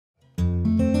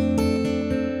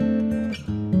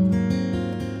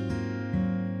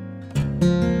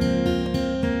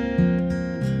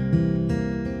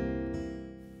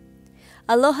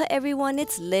Aloha everyone,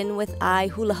 it's Lynn with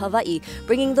iHula Hawaii,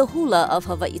 bringing the hula of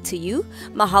Hawaii to you.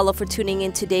 Mahalo for tuning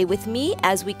in today with me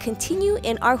as we continue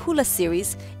in our hula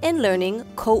series in learning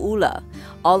Ko'ula,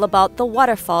 all about the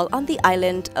waterfall on the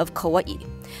island of Kaua'i.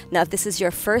 Now, if this is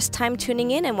your first time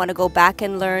tuning in and want to go back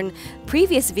and learn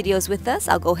previous videos with us,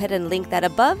 I'll go ahead and link that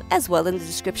above as well in the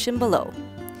description below.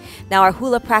 Now, our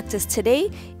hula practice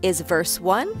today is verse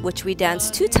 1, which we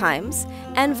dance 2 times,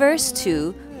 and verse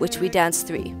 2, which we dance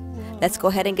 3. Let's go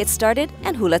ahead and get started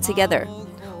and hula together.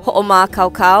 Ho'oma kau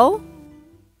kau.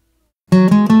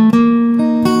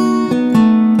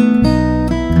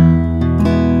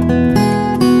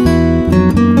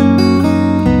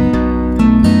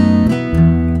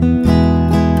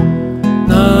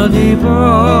 Nani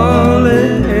vale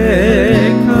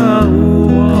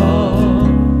kaua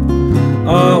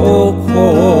a o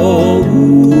Ko'ula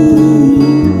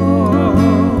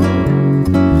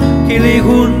kili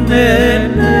hune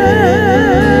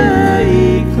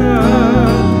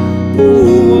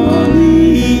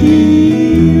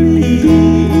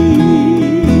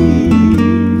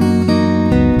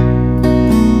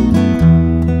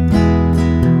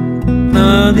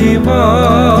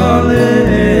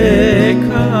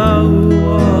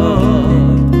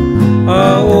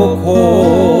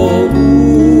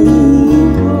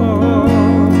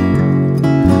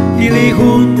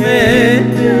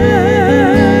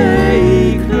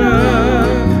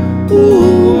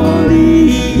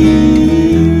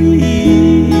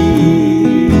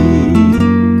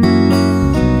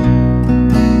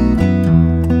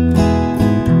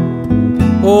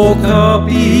O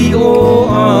kapi o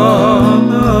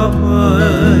ana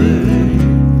mai,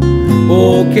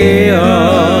 o ke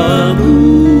anu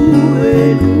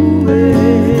e nue,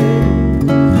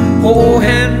 o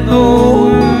heno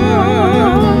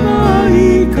ana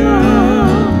i ka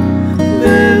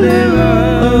lele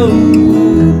lau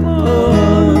mai.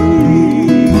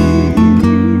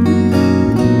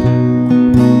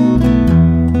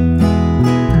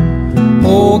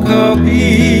 O kapi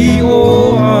o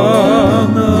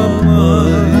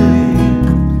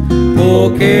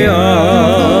ke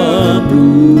anu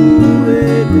e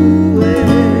nue,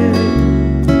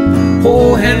 o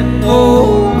heno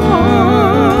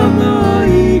ana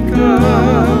i ka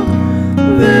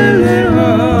lele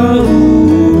lau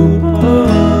mai.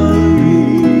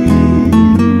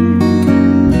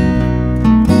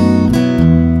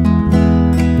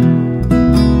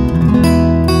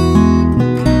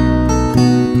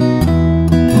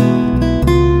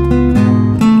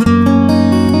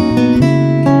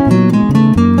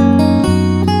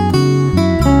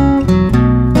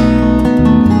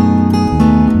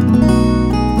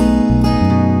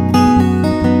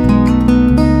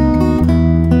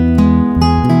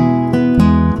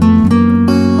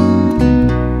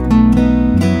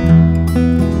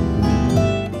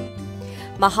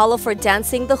 Mahalo for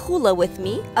dancing the hula with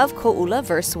me of Ko'ula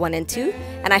verse 1 and 2,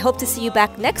 and I hope to see you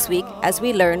back next week as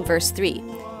we learn verse 3.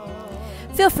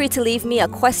 Feel free to leave me a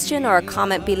question or a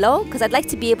comment below because I'd like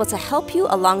to be able to help you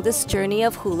along this journey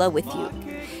of hula with you.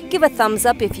 Give a thumbs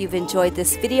up if you've enjoyed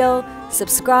this video,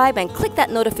 subscribe and click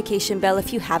that notification bell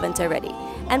if you haven't already.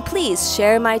 And please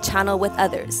share my channel with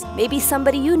others. Maybe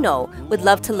somebody you know would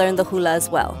love to learn the hula as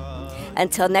well.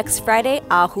 Until next Friday,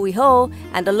 ahui ho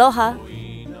and aloha.